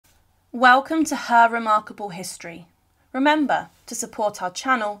Welcome to Her Remarkable History. Remember, to support our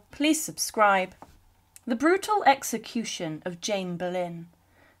channel, please subscribe. The brutal execution of Jane Boleyn,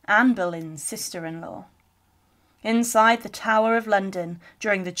 Anne Boleyn's sister-in-law. Inside the Tower of London,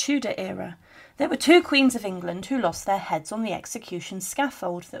 during the Tudor era, there were two queens of England who lost their heads on the execution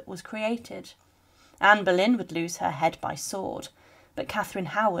scaffold that was created. Anne Boleyn would lose her head by sword, but Catherine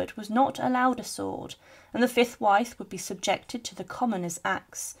Howard was not allowed a sword, and the fifth wife would be subjected to the commoner's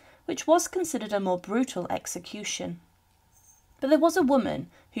axe, which was considered a more brutal execution. But there was a woman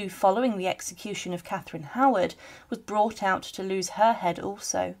who, following the execution of Catherine Howard, was brought out to lose her head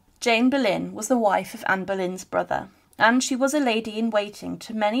also. Jane Boleyn was the wife of Anne Boleyn's brother, and she was a lady-in-waiting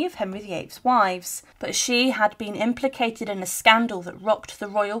to many of Henry VIII's wives, but she had been implicated in a scandal that rocked the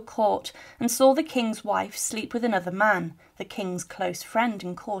royal court and saw the king's wife sleep with another man, the king's close friend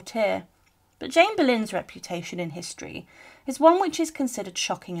and courtier. But Jane Boleyn's reputation in history is one which is considered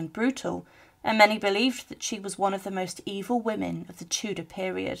shocking and brutal, and many believed that she was one of the most evil women of the Tudor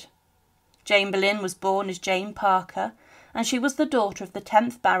period. Jane Boleyn was born as Jane Parker, and she was the daughter of the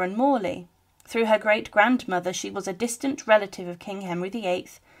 10th Baron Morley. Through her great-grandmother she was a distant relative of King Henry VIII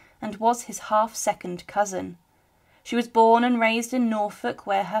and was his half-second cousin. She was born and raised in Norfolk,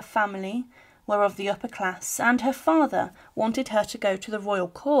 where her family were of the upper class, and her father wanted her to go to the royal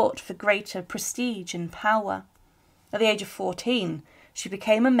court for greater prestige and power. At the age of 14, she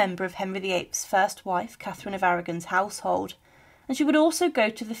became a member of Henry VIII's first wife, Catherine of Aragon's household, and she would also go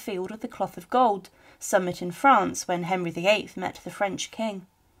to the Field of the Cloth of Gold summit in France when Henry VIII met the French king.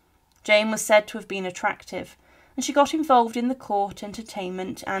 Jane was said to have been attractive, and she got involved in the court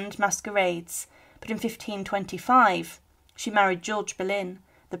entertainment and masquerades, but in 1525 she married George Boleyn,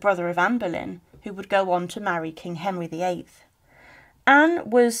 the brother of Anne Boleyn, who would go on to marry King Henry VIII. Anne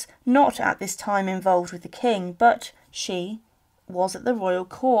was not at this time involved with the king, but she was at the royal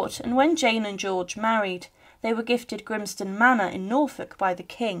court, and when Jane and George married, they were gifted Grimston Manor in Norfolk by the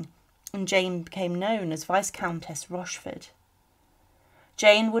king, and Jane became known as Viscountess Rochford.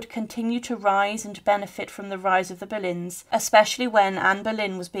 Jane would continue to rise and benefit from the rise of the Boleyns, especially when Anne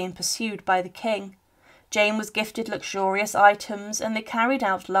Boleyn was being pursued by the king. Jane was gifted luxurious items, and they carried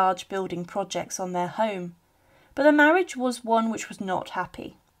out large building projects on their home. But the marriage was one which was not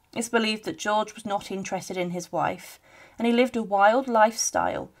happy. It's believed that George was not interested in his wife, and he lived a wild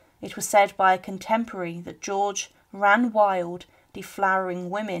lifestyle. It was said by a contemporary that George ran wild, deflowering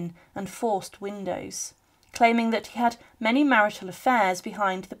women and forced windows, claiming that he had many marital affairs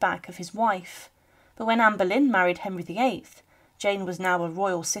behind the back of his wife. But when Anne Boleyn married Henry VIII, Jane was now a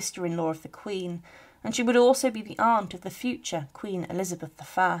royal sister-in-law of the Queen, and she would also be the aunt of the future Queen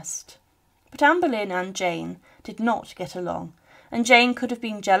Elizabeth I. But Anne Boleyn and Jane did not get along, and Jane could have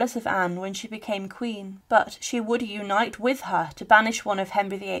been jealous of Anne when she became queen, but she would unite with her to banish one of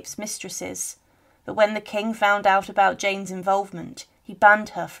Henry VIII's mistresses. But when the king found out about Jane's involvement, he banned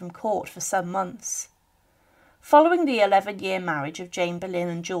her from court for some months. Following the 11-year marriage of Jane Boleyn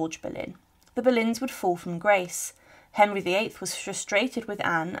and George Boleyn, the Boleyns would fall from grace. Henry VIII was frustrated with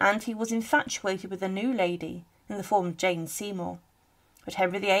Anne, and he was infatuated with a new lady in the form of Jane Seymour. But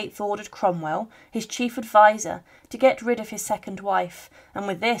Henry VIII ordered Cromwell, his chief adviser, to get rid of his second wife, and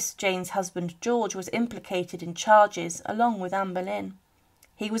with this Jane's husband George was implicated in charges along with Anne Boleyn.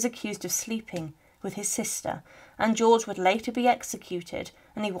 He was accused of sleeping with his sister, and George would later be executed,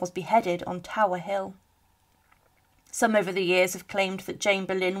 and he was beheaded on Tower Hill. Some over the years have claimed that Jane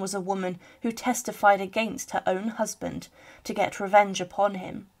Boleyn was a woman who testified against her own husband to get revenge upon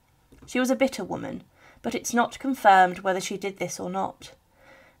him. She was a bitter woman, but it's not confirmed whether she did this or not.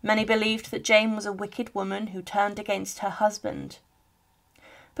 Many believed that Jane was a wicked woman who turned against her husband.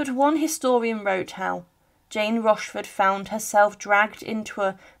 But one historian wrote how Jane Rochford found herself dragged into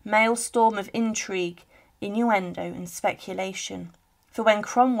a maelstrom of intrigue, innuendo and speculation. For when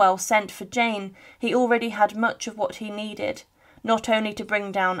Cromwell sent for Jane, he already had much of what he needed, not only to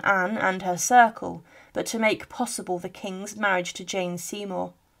bring down Anne and her circle, but to make possible the king's marriage to Jane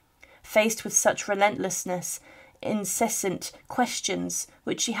Seymour. Faced with such relentlessness, incessant questions,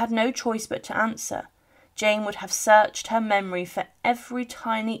 which she had no choice but to answer, Jane would have searched her memory for every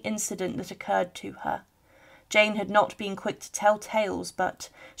tiny incident that occurred to her. Jane had not been quick to tell tales, but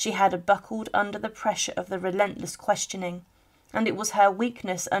she had buckled under the pressure of the relentless questioning, and it was her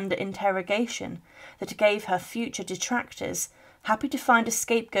weakness under interrogation that gave her future detractors, happy to find a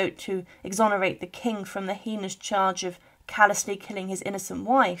scapegoat to exonerate the king from the heinous charge of callously killing his innocent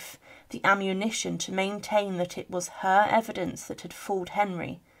wife, the ammunition to maintain that it was her evidence that had fooled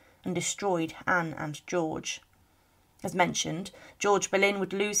Henry and destroyed Anne and George. As mentioned, George Boleyn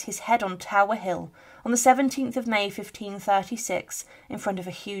would lose his head on Tower Hill on the 17th of May 1536 in front of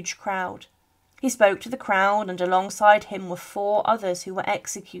a huge crowd. He spoke to the crowd, and alongside him were 4 others who were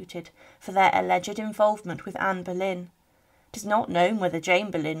executed for their alleged involvement with Anne Boleyn. It is not known whether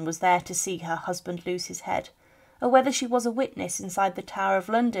Jane Boleyn was there to see her husband lose his head, or whether she was a witness inside the Tower of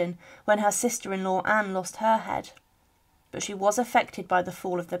London when her sister-in-law Anne lost her head. But she was affected by the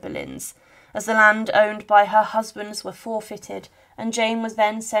fall of the Boleyns, as the land owned by her husbands were forfeited, and Jane was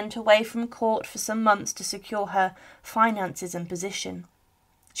then sent away from court for some months to secure her finances and position.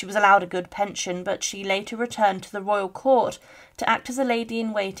 She was allowed a good pension, but she later returned to the royal court to act as a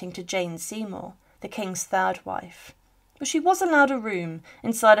lady-in-waiting to Jane Seymour, the king's 3rd wife. But she was allowed a room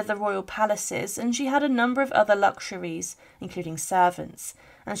inside of the royal palaces, and she had a number of other luxuries, including servants,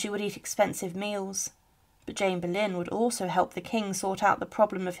 and she would eat expensive meals. But Jane Boleyn would also help the king sort out the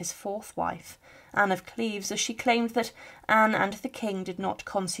problem of his 4th wife, Anne of Cleves, as she claimed that Anne and the king did not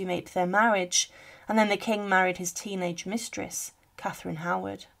consummate their marriage, and then the king married his teenage mistress, Catherine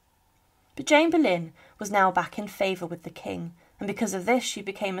Howard. But Jane Boleyn was now back in favour with the king, and because of this she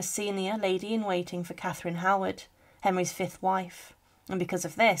became a senior lady-in-waiting for Catherine Howard, Henry's 5th wife, and because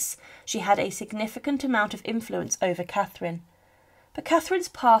of this she had a significant amount of influence over Catherine. But Catherine's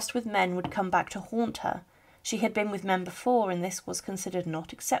past with men would come back to haunt her. She had been with men before, and this was considered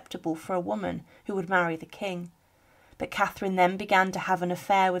not acceptable for a woman who would marry the king. But Catherine then began to have an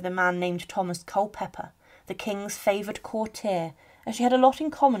affair with a man named Thomas Culpeper, the king's favoured courtier, as she had a lot in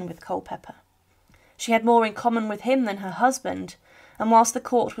common with Culpeper. She had more in common with him than her husband, and whilst the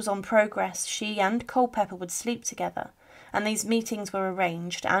court was on progress, she and Culpeper would sleep together, and these meetings were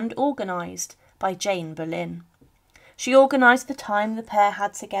arranged and organised by Jane Boleyn. She organised the time the pair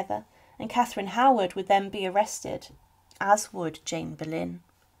had together, and Catherine Howard would then be arrested, as would Jane Boleyn.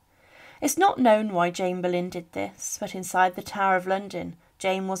 It's not known why Jane Boleyn did this, but inside the Tower of London,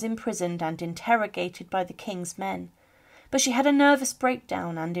 Jane was imprisoned and interrogated by the king's men. But she had a nervous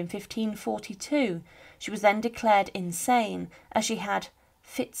breakdown, and in 1542 she was then declared insane, as she had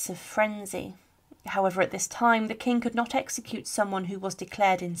fits of frenzy. However, at this time the king could not execute someone who was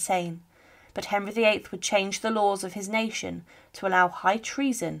declared insane, but Henry VIII would change the laws of his nation to allow high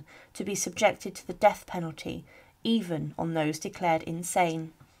treason to be subjected to the death penalty, even on those declared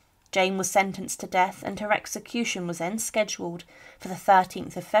insane. Jane was sentenced to death, and her execution was then scheduled for the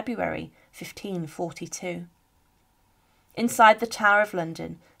 13th of February, 1542. Inside the Tower of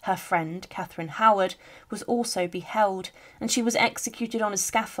London, her friend, Catherine Howard, was also beheld, and she was executed on a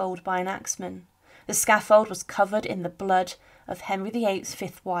scaffold by an axeman. The scaffold was covered in the blood of Henry VIII's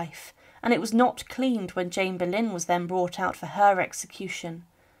 5th wife, and it was not cleaned when Jane Boleyn was then brought out for her execution.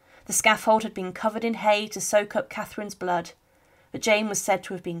 The scaffold had been covered in hay to soak up Catherine's blood, but Jane was said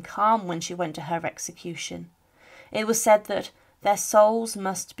to have been calm when she went to her execution. It was said that their souls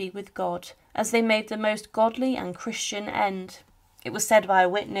must be with God, as they made the most godly and Christian end. It was said by a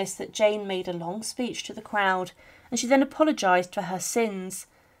witness that Jane made a long speech to the crowd, and she then apologised for her sins,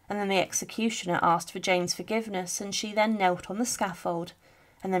 and then the executioner asked for Jane's forgiveness, and she then knelt on the scaffold,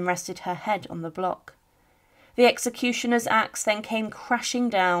 and then rested her head on the block. The executioner's axe then came crashing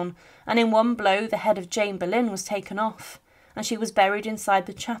down, and in one blow the head of Jane Boleyn was taken off, and she was buried inside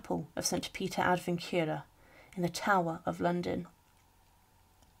the chapel of St. Peter ad Vincula in the Tower of London.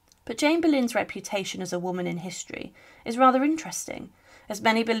 But Jane Boleyn's reputation as a woman in history is rather interesting, as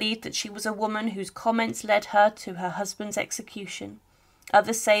many believed that she was a woman whose comments led her to her husband's execution.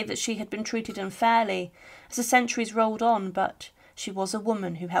 Others say that she had been treated unfairly as the centuries rolled on, but she was a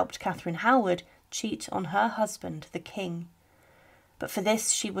woman who helped Catherine Howard cheat on her husband, the king. But for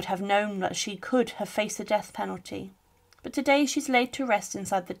this she would have known that she could have faced the death penalty. But today she's laid to rest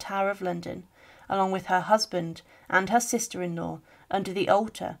inside the Tower of London, along with her husband and her sister-in-law, under the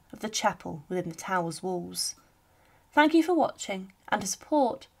altar of the chapel within the tower's walls. Thank you for watching, and to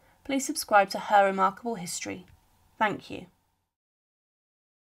support, please subscribe to Her Remarkable History. Thank you.